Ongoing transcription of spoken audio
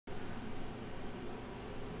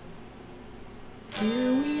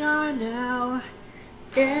here we are now.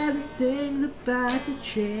 Everything's about to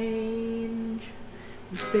change.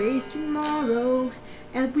 We face tomorrow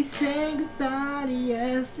as we say goodbye to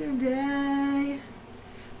yesterday.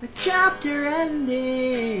 A chapter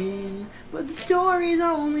ending, but the story's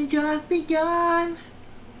only just begun.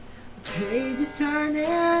 The page is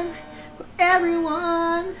turning for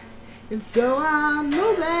everyone, and so I'm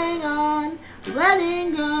moving on,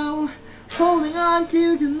 letting go, holding on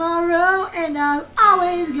to tomorrow. And I've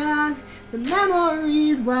always got the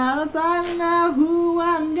memories while I'm finding out who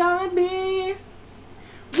I'm gonna be.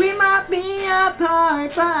 We might be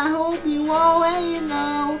apart, but I hope you always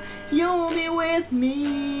know you'll be with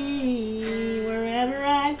me wherever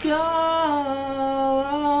I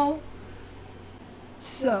go.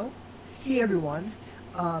 So, hey everyone,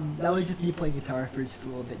 that was just me playing guitar for just a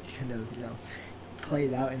little bit to kind of, play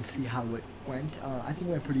it out and see how it went. I think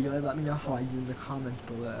it went pretty good. Let me know how I did in the comments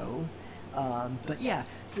below. But yeah,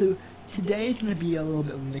 so today is going to be a little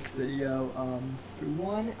bit of a mixed video. For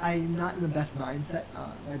one, I'm not in the best mindset.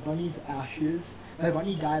 My bunny's ashes, my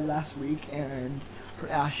bunny died last week, and her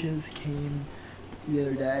ashes came the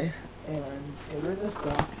other day, and they're in this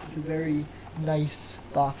box. It's a very nice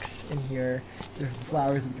box in here. There's some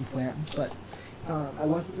flowers we can plant, but I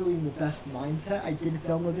wasn't really in the best mindset. I did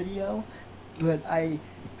film a video, but I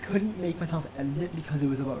couldn't make myself edit it because it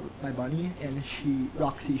was about my bunny, and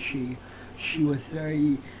Roxy, she was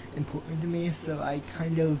very important to me, so I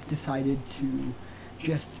kind of decided to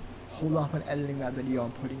just hold off on editing that video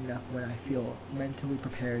and putting it up when I feel mentally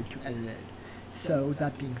prepared to edit it. So, with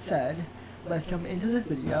that being said, let's jump into this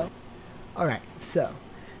video. Alright, so,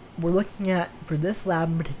 we're looking at, for this lab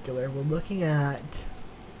in particular, we're looking at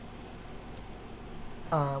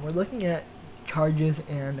charges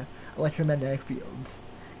and electromagnetic fields.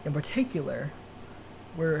 In particular,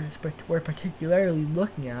 we're particularly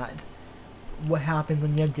looking at what happens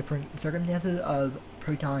when you have different circumstances of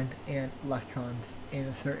protons and electrons in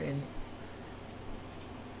a certain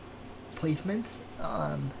placements.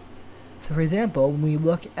 So for example, when we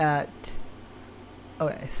look at,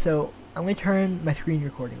 okay, so I'm going to turn my screen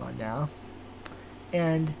recording on now,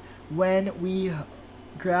 and when we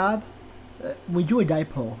grab, we do a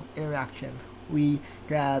dipole interaction, we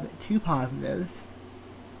grab two positives,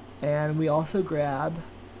 and we also grab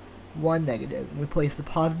one negative, and we place the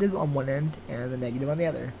positive on one end and the negative on the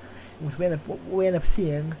other. And what we end up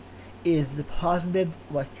seeing is the positive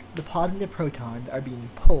protons are being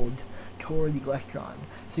pulled toward the electron.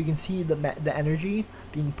 So you can see the energy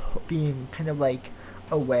being kind of like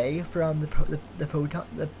away from the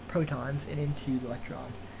protons and into the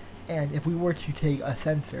electron. And if we were to take a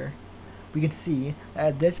sensor, we can see that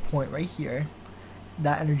at this point right here,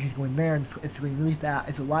 that energy is going there, and it's going really fast.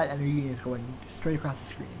 It's a lot of energy, and it's going straight across the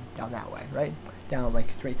screen, down that way, right? Down like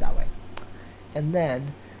straight that way. And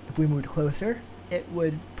then, if we moved closer, it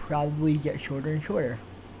would probably get shorter and shorter.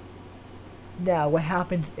 Now, what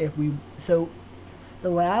happens if so the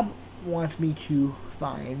lab wants me to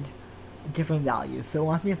find different values. So it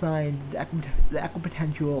wants me to find the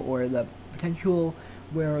equipotential, or the potential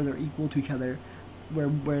where they're equal to each other,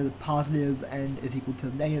 where the positive end is equal to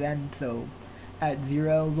the negative end. So at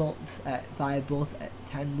 0 volts, at 5 volts, at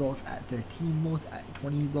 10 volts, at 15 volts, at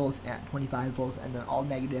 20 volts, at 25 volts, and then all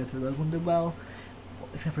negatives for those ones as well,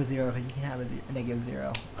 except for 0, because you can have a negative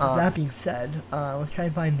 0. That being said, let's try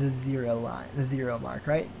and find the 0 line, the 0 mark,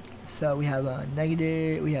 right? So we have a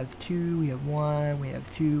negative, we have 2, we have 1, we have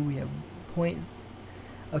 2, we have point.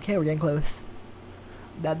 Okay, we're getting close.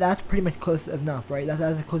 That's pretty much close enough, right? That's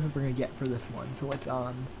the closest we're gonna get for this one. So let's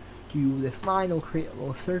do this line. It'll create a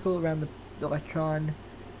little circle around the electron,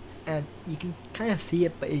 and you can kind of see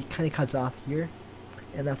it, but it kind of cuts off here,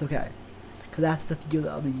 and that's okay, because that's the field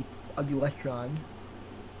of the electron.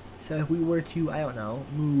 So if we were to, I don't know,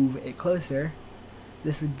 move it closer,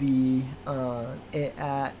 this would be it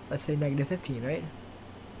at, let's say, negative 15, right?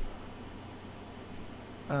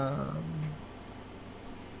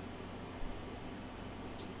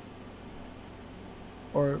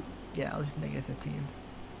 Or yeah, I'll just negative 15.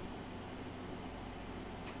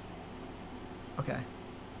 Okay.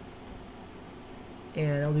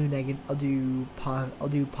 And I'll do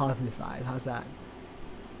positive 5. How's that?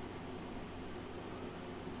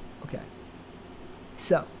 Okay.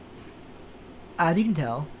 So, as you can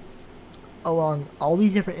tell, along all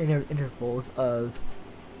these different intervals of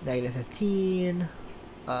negative 15,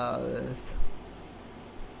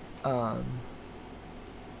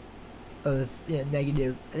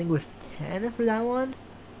 negative, I think it was 10 for that one,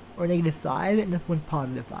 or negative 5, and this one's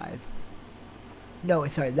positive 5. No,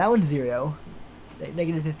 sorry, that one's 0,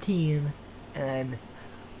 negative 15, and then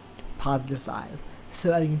positive 5.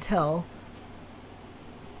 So as you can tell,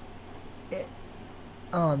 it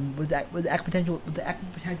with the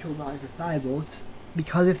exponential rise of 5 volts,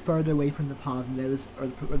 because it's further away from the positives or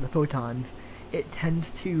the photons, it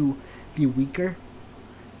tends to be weaker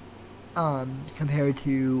compared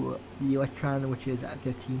to the electron, which is at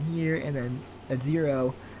 15 here, and then at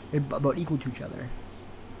 0, they're about equal to each other.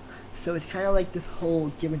 So it's kind of like this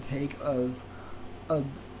whole give and take of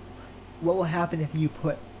what will happen if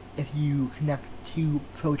you connect 2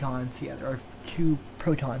 photons together, or 2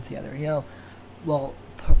 protons together. You know, well,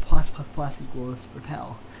 plus plus plus equals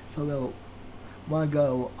repel, so they'll want to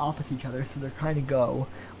go opposite each other, so they're trying to go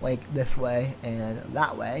like this way and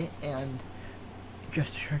that way, and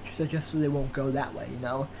just so they won't go that way, you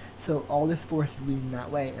know. So all this force is leading that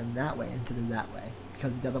way instead of that way,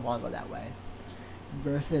 because it doesn't want to go that way.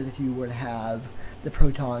 Versus if you were to have the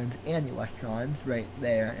protons and the electrons right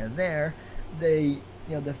there and there, they, you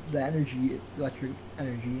know, the energy, electric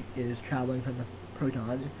energy, is traveling from the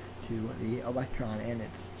proton to the electron, and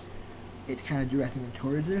it's kind of directing it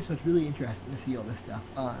towards there. So it's really interesting to see all this stuff.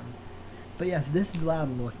 But yes, this is the lab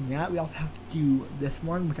I'm looking at. We also have to do this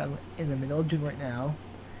one, which I'm in the middle of doing right now.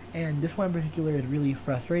 And this one in particular is really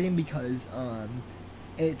frustrating because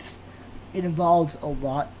it involves a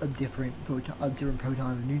lot of different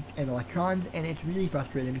protons and electrons, and it's really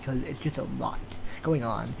frustrating because it's just a lot going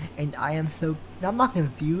on. And I'm not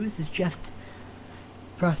confused, it's just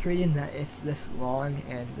frustrating that it's this long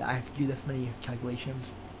and that I have to do this many calculations.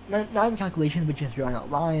 Not in calculations, but just drawing out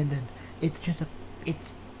lines, and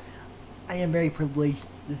I am very privileged.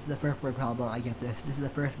 This is the first world problem I get this. This is the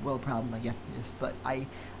first world problem I get this. But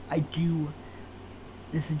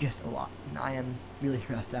this is just a lot. And I am really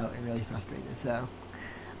stressed out and really frustrated. So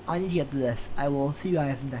I need to get to this. I will see you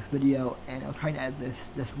guys in the next video, and I'll try to edit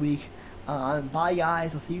this week. Bye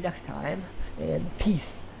guys. I'll see you next time, and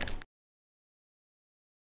peace.